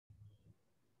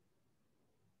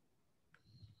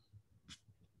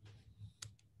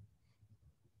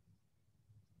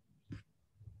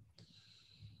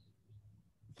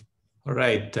All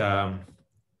right.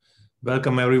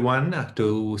 Welcome everyone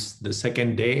to the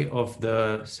second day of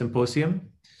the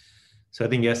symposium. So I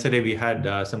think yesterday we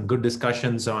had some good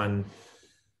discussions on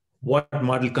what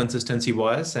model consistency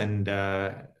was. And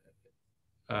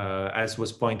as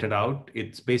was pointed out,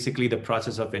 it's basically the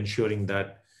process of ensuring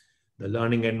that the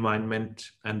learning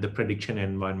environment and the prediction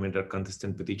environment are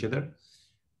consistent with each other.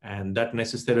 And that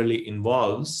necessarily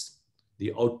involves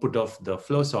the output of the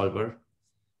flow solver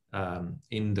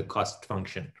in the cost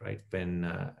function, right, when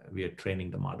we are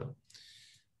training the model.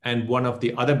 And one of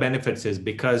the other benefits is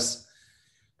because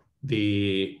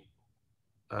the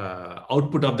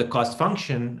output of the cost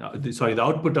function, the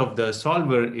output of the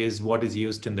solver is what is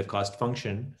used in the cost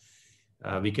function.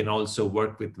 We can also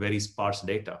work with very sparse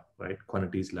data, right?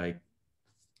 Quantities like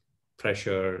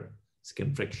pressure,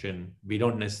 skin friction. We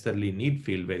don't necessarily need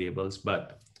field variables,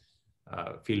 but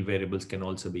field variables can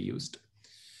also be used.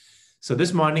 So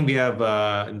this morning we have,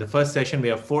 in the first session, we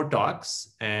have 4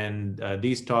 talks, and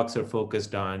these talks are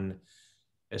focused on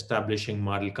establishing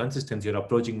model consistency or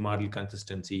approaching model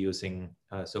consistency using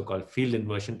so-called field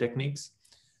inversion techniques.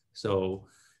 So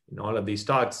in all of these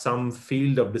talks, some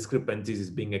field of discrepancies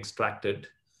is being extracted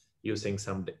using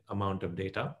some amount of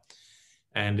data.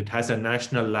 And it has a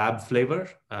national lab flavor.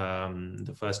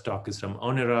 The first talk is from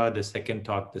ONERA. The second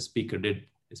talk the speaker did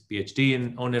his PhD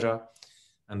in ONERA.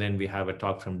 And then we have a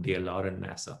talk from DLR and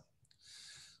NASA.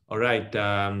 All right.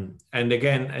 And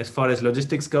again, as far as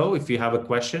logistics go, if you have a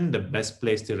question, the best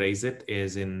place to raise it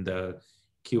is in the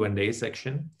Q&A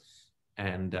section.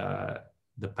 And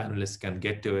the panelists can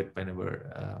get to it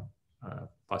whenever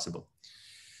possible.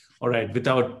 All right.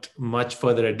 Without much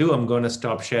further ado, I'm going to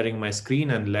stop sharing my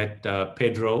screen and let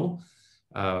Pedro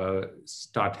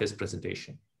start his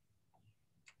presentation.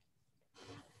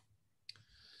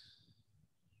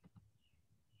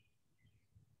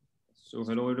 So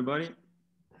hello, everybody.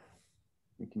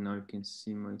 Now you can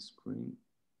see my screen.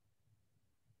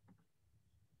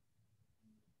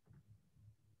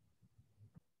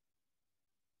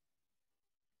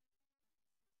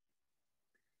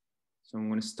 So I'm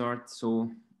going to start.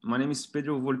 So my name is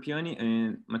Pedro Volpiani,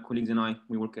 and my colleagues and I,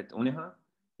 we work at ONERA.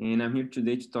 And I'm here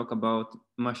today to talk about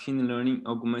machine learning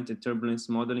augmented turbulence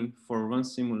modeling for run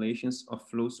simulations of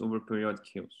flows over periodic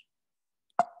hills.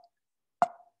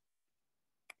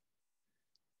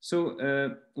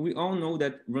 So we all know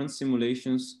that run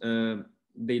simulations,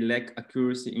 they lack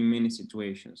accuracy in many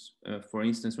situations. For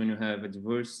instance, when you have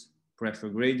adverse pressure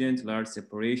gradient, large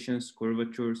separations,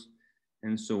 curvatures,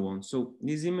 and so on. So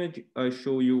this image I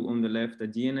show you on the left a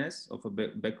DNS of a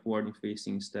backward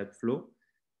facing step flow.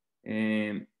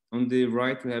 And on the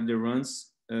right, we have the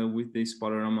runs with the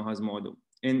Spalarama Haas model.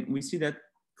 And we see that,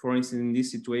 for instance, in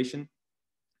this situation,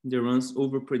 the runs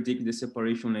over-predict the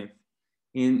separation length.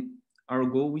 And our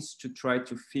goal is to try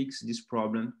to fix this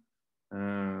problem,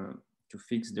 to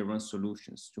fix the run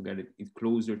solutions, to get it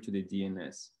closer to the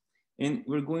DNS. And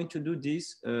we're going to do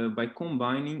this by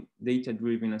combining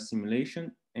data-driven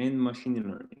assimilation and machine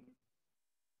learning.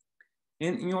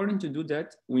 And in order to do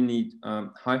that, we need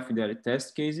high-fidelity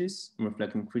test cases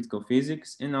reflecting critical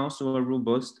physics, and also a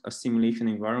robust assimilation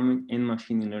environment and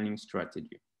machine learning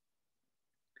strategy.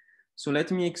 So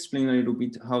let me explain a little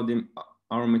bit how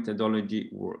our methodology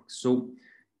works. So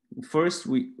first,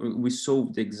 we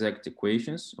solve the exact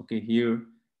equations. Okay, here,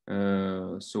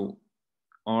 so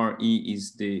RE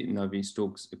is the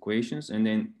Navier-Stokes equations, and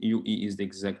then UE is the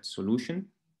exact solution.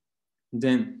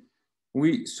 Then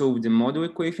we solve the model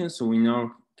equations. So in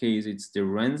our case, it's the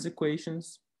RANS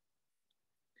equations.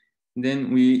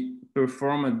 Then we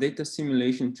perform a data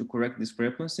simulation to correct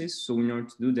discrepancies. So in order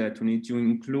to do that, we need to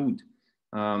include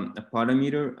a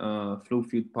parameter, flow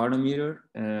field parameter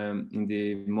in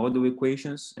the model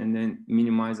equations, and then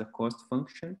minimize a cost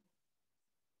function.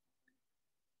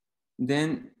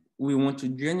 Then we want to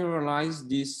generalize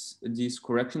this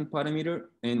correction parameter,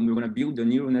 and we're going to build a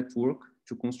neural network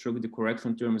to construct the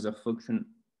correction term as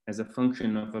a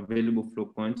function of available flow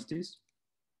quantities.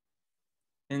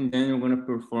 And then we're going to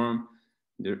perform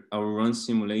our run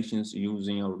simulations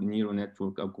using our neural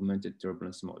network augmented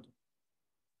turbulence model.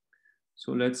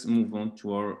 So let's move on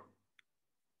to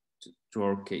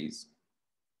our case.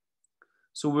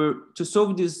 So to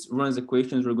solve these runs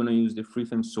equations, we're going to use the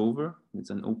FreeFM solver.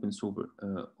 It's an open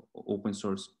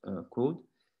source code.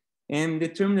 And the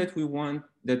term that we want,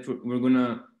 that we're going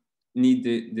to need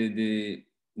the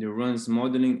runs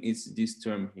modeling is this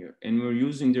term here. And we're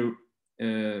using the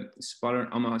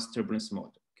Spalarama Haas turbulence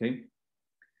model, okay?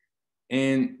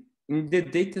 And in the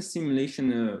data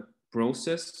simulation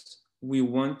process, we're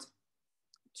going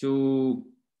to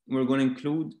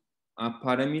include a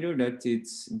parameter that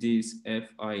it's this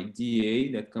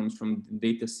FIDA that comes from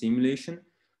data simulation.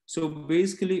 So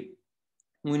basically,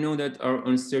 we know that our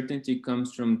uncertainty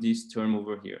comes from this term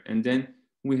over here. And then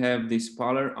we have this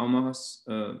Spaller-Almaras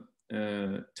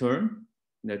term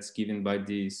that's given by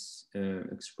this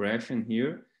expression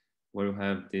here, where we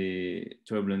have the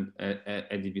turbulent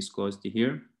eddy viscosity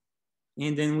here.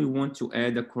 And then we want to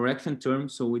add a correction term.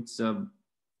 So it's a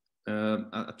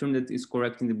term that is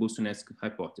correcting the Bosonesque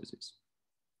hypothesis.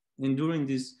 And during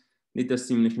this data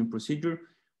simulation procedure,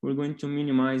 we're going to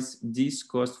minimize this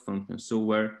cost function. So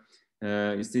where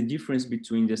it's the difference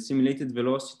between the simulated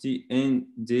velocity and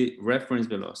the reference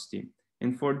velocity.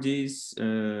 And for this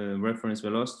reference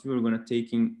velocity,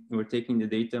 we're taking the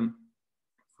data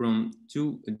from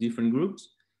two different groups,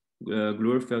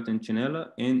 Gluerfeld and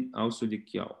Chinella, and also the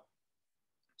Kiao.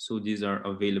 So these are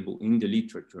available in the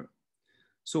literature.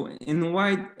 So, and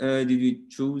why did we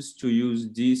choose to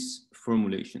use this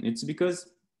formulation? It's because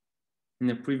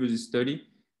in a previous study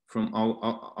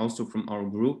also from our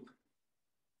group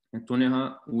at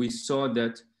ONERA, we saw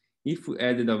that if we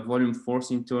added a volume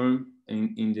forcing term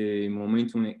in the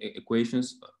momentum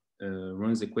equations,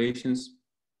 runs equations,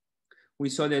 we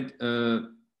saw that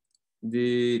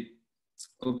the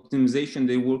optimization,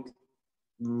 they work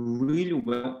really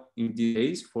well in these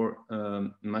days for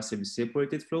massively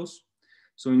separated flows.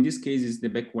 So in this case, it's the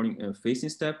backward facing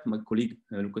step. My colleague,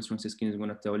 Lucas Franceschini, is going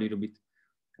to tell a little bit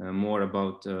more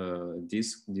about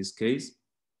this case.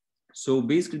 So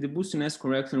basically, the Bosonesque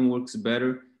correction works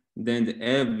better than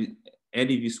the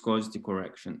eddy viscosity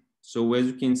correction. So as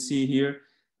you can see here,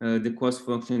 the cost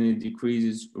function, it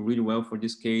decreases really well for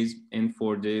this case, and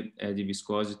for the eddy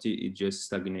viscosity, it just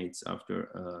stagnates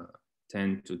after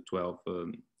 10 to 12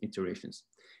 iterations.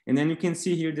 And then you can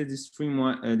see here that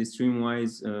the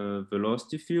streamwise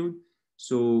velocity field.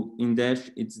 So in dash,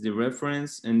 it's the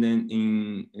reference, and then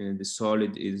in the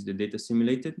solid is the data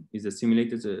simulated, is the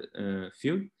simulated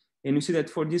field. And you see that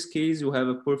for this case, you have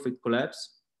a perfect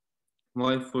collapse,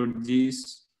 while for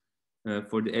this,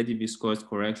 for the eddy viscosity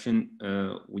correction,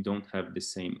 we don't have the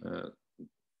same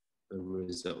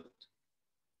result.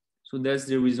 So that's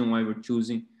the reason why we're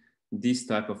choosing this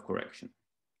type of correction.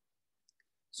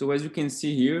 So as you can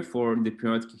see here, for the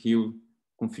periodic Hill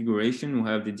configuration, we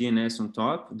have the DNS on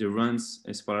top, the runs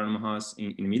Spaller-Almaras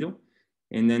in the middle.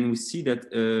 And then we see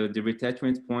that the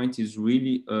retachment point is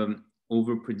really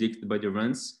over predicted by the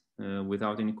runs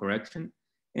without any correction.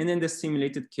 And then the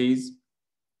simulated case,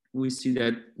 we see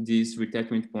that this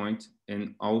retachment point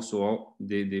and also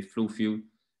the flow field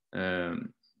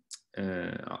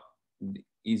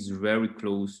is very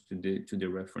close to the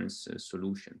reference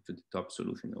solution, to the top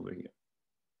solution over here.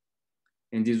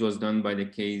 And this was done by the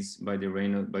case, by the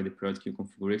periodic Hill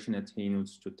configuration at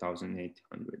Reynolds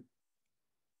 2800.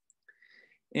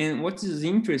 And what is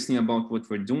interesting about what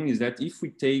we're doing is that if we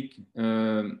take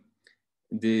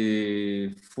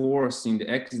the force in the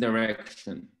x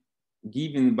direction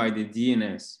given by the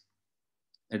DNS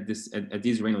at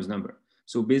this Reynolds number.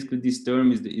 So basically this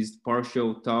term is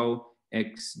partial tau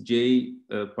xj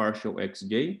partial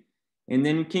xj. And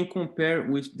then you can compare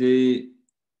with the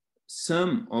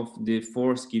sum of the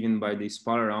force given by the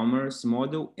Spaller-Almaras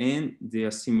model and the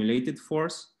assimilated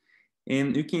force.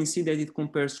 And you can see that it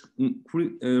compares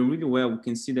really well. We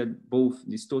can see that both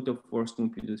this total force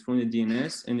computed from the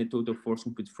DNS and the total force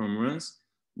computed from runs,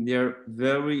 they are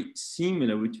very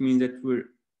similar, which means that we're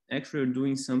actually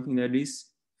doing something that is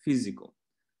physical.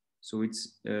 So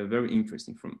it's very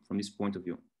interesting from this point of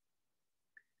view.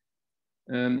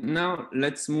 Now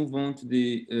let's move on to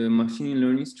the machine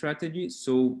learning strategy.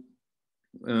 So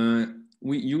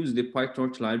we use the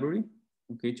PyTorch library,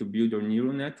 okay, to build our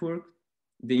neural network.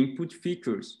 The input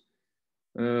features,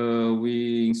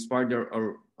 we inspired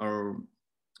our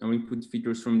input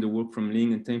features from the work from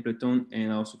Ling and Templeton,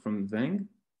 and also from Wang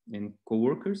and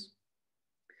co-workers.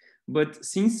 But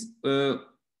since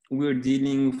we're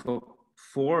dealing with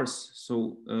force,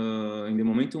 so in the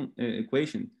momentum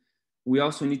equation, we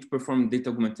also need to perform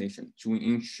data augmentation to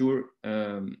ensure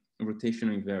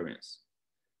rotational invariance.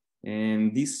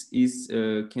 And this is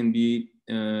can be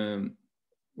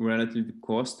relatively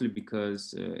costly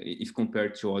because if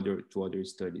compared to other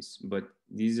studies, but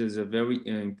this is a very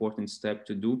important step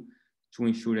to do to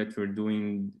ensure that we're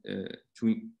doing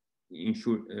to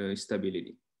ensure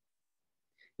stability.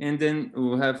 And then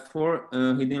we'll have 4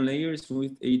 hidden layers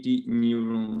with 80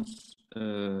 neurons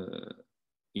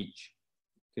each.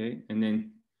 Okay, and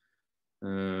then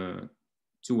 2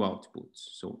 outputs,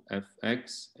 so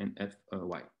fx and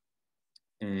fy.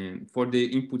 And for the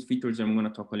input features, I'm going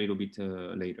to talk a little bit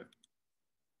later.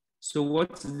 So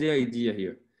what's the idea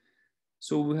here?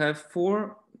 So we have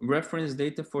 4 reference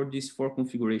data for these 4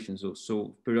 configurations.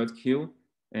 So periodic hill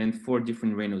and 4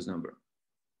 different Reynolds number.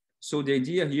 So the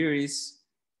idea here is,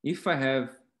 if I have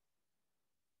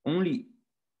only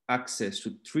access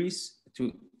to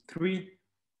three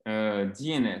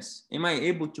DNS, am I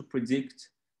able to predict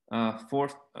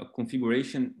 4th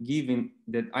configuration, given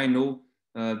that I know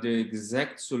the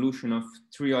exact solution of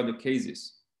 3 other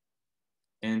cases?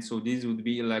 And so this would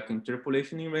be like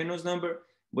interpolation in Reynolds number,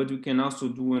 but we can also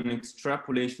do an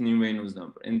extrapolation in Reynolds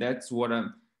number. And that's what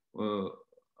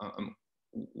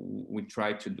we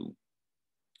try to do.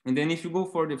 And then if you go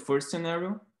for the first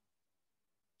scenario,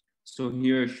 so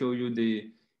here I show you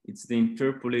it's the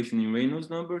interpolation in Reynolds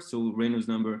number. So Reynolds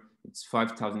number, it's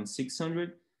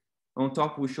 5,600. On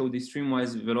top, we show the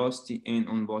streamwise velocity, and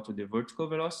on bottom, the vertical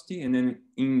velocity. And then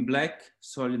in black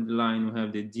solid line, we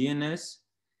have the DNS.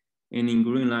 And in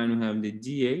green line, we have the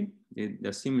DA,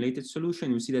 the simulated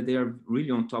solution. You see that they are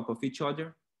really on top of each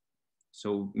other.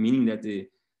 So meaning that the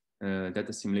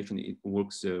data simulation, it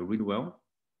works really well.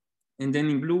 And then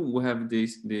in blue, we have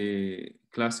the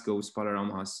classical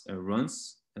Spalleram-Haas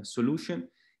runs solution.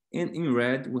 And in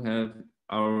red, we have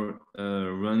our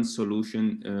run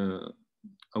solution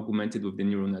augmented with the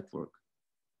neural network,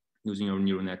 using our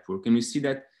neural network. And we see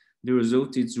that the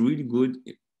result is really good.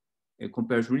 It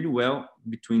compares really well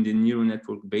between the neural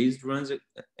network based runs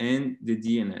and the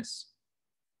DNS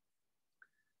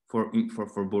for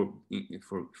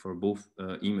both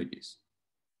images.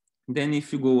 Then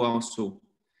if you go also,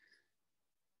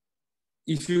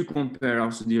 if you compare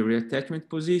also the reattachment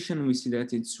position, we see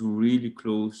that it's really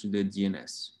close to the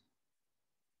DNS.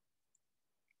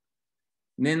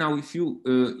 Then now if you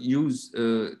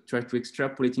try to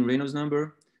extrapolate in Reynolds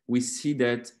number, we see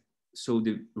that, so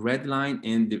the red line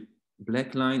and the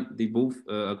black line, they both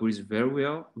agrees very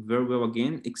well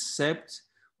again, except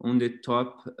on the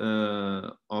top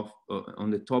on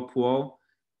the top wall.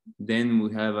 Then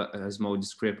we have a small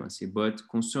discrepancy. But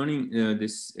concerning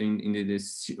this in the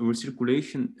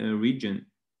recirculation region,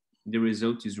 the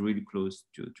result is really close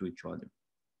to each other.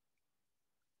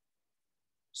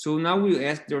 So now we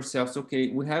ask ourselves, okay,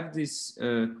 we have this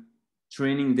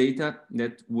training data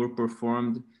that were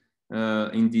performed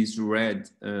in this red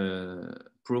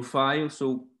profile.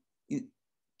 So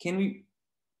can we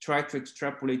try to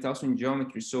extrapolate also in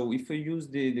geometry? So if I use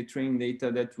the training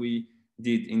data that we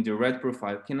did in the red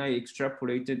profile, can I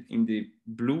extrapolate it in the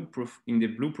blue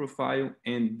profile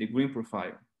and the green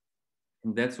profile?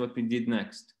 And that's what we did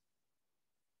next.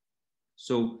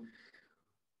 So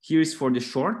here's for the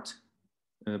short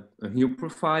hill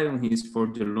profile, and here's for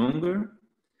the longer.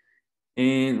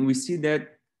 And we see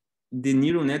that the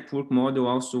neural network model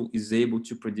also is able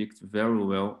to predict very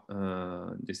well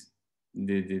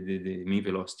the mean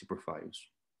velocity profiles.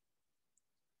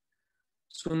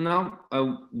 So now I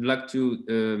would like to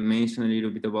mention a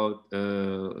little bit about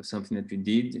something that we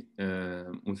did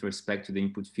with respect to the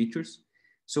input features.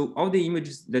 So all the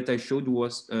images that I showed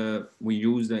was, we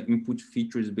used input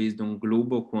features based on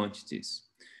global quantities.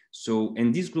 So,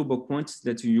 and these global quantities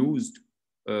that we used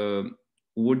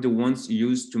were the ones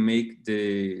used to make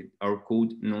our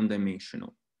code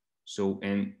non-dimensional. So,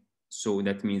 and so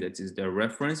that means that is the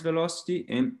reference velocity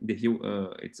and the hill,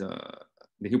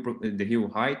 the hill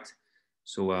height.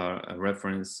 So a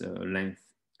reference length,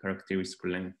 characteristic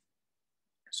length.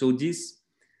 So this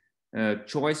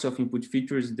choice of input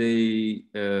features, they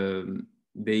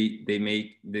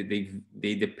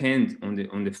depend on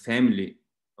the family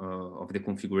of the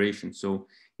configuration. So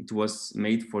it was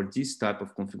made for this type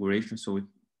of configuration. So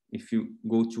if you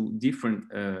go to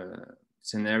different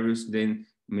scenarios, then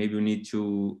maybe you need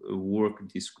to work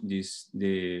these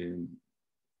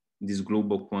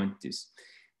global quantities.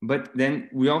 But then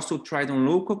we also tried on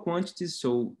local quantities.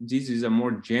 So this is a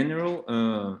more general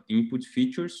input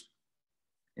features,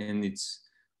 and it's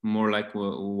more like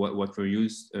what we're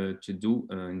used to do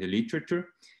in the literature.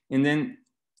 And then,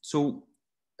 so,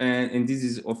 and this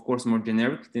is of course more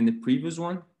generic than the previous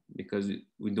one, because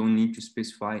we don't need to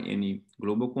specify any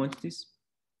global quantities.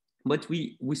 But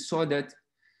we saw that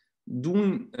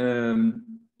doing,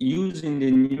 using the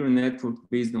neural network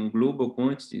based on global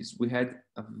quantities, we had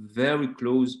a very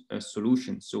close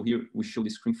solution. So here we show the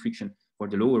screen friction for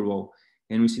the lower wall,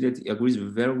 and we see that it agrees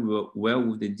very well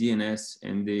with the DNS,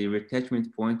 and the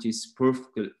reattachment point is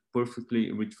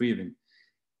perfectly retrieving.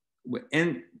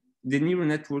 And the neural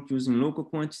network using local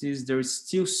quantities, there is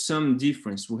still some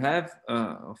difference. We have,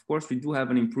 of course, we do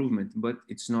have an improvement, but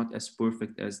it's not as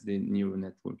perfect as the neural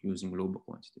network using global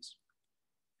quantities.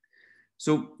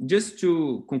 So just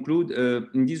to conclude,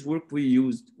 in this work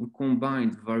we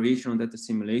combined variational data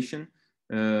simulation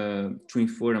to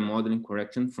infer a modeling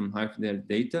correction from high fidelity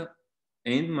data,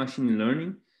 and machine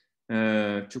learning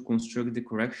to construct the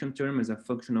correction term as a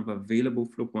function of available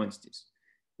flow quantities.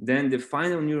 Then the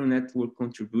final neural network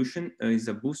contribution is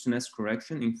a boost-ness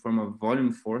correction in form of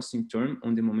volume forcing term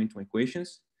on the momentum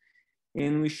equations.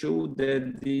 And we showed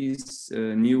that this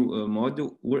new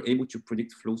model were able to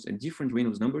predict flows at different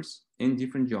Reynolds numbers and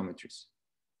different geometries.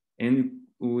 And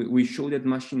we showed that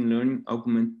machine learning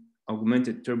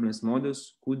augmented turbulence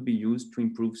models could be used to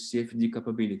improve CFD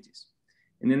capabilities.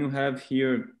 And then we have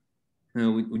here,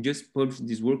 we just published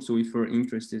this work. So if you're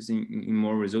interested in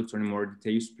more results or in more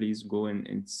details, please go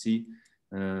and see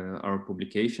our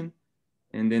publication.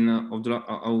 And then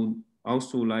I would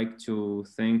also like to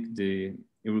thank the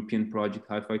European project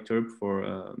Hi-Fi Turb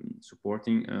for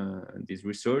supporting this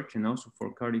research, and also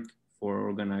for Kartik for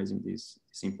organizing this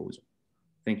symposium.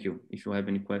 Thank you. If you have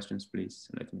any questions, please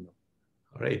let me know.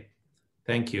 All right,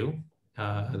 thank you.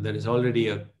 There is already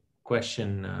a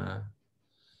question.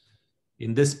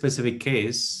 In this specific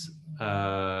case,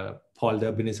 Paul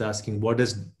Durbin is asking, what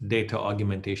does data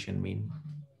augmentation mean?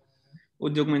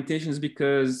 Well, the augmentation is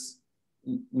because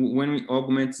when we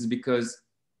augment, is because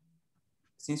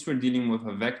since we're dealing with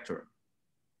a vector,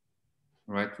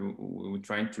 right? We're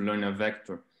trying to learn a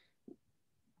vector.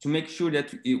 To make sure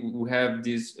that we have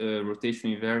this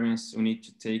rotation invariance, we need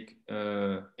to take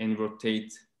and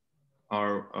rotate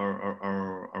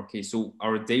our case. So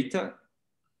our data,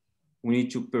 we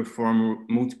need to perform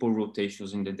multiple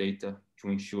rotations in the data to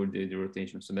ensure the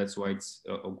rotation. So that's why it's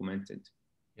augmented.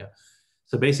 Yeah.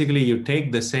 So basically you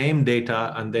take the same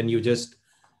data and then you just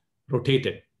rotate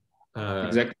it.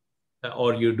 Exactly.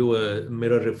 Or you do a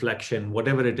mirror reflection,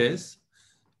 whatever it is,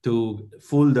 to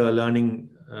fool the learning,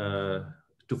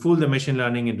 to fool the machine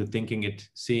learning into thinking it,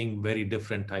 seeing very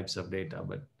different types of data,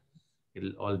 but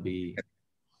it'll all be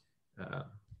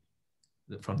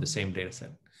from the same data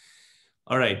set.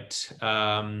 All right.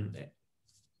 Are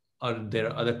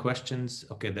there other questions?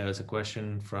 Okay, there is a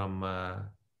question from,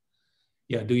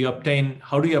 yeah,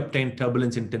 how do you obtain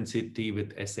turbulence intensity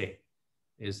with SA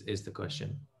is the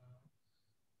question.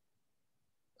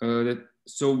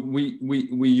 So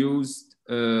we used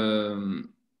a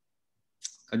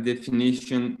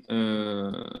definition.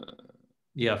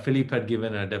 Yeah, Philippe had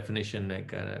given a definition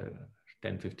like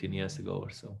 10, 15 years ago or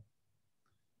so.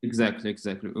 Exactly.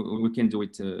 We can do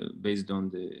it based on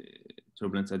the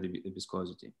turbulence at the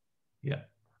viscosity. Yeah,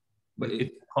 but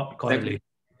it's correlated.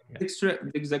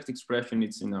 The exact expression,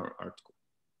 it's in our article.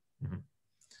 Mm-hmm.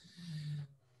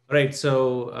 All right,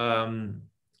 so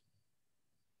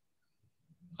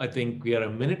I think we are a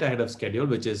minute ahead of schedule,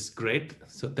 which is great.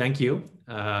 So thank you.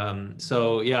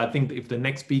 So yeah, I think if the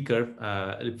next speaker,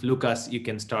 if Lucas, you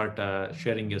can start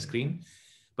sharing your screen.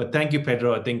 But thank you,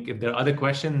 Pedro. I think if there are other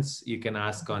questions, you can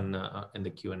ask on in the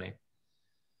Q&A. Of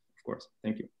course,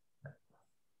 thank you.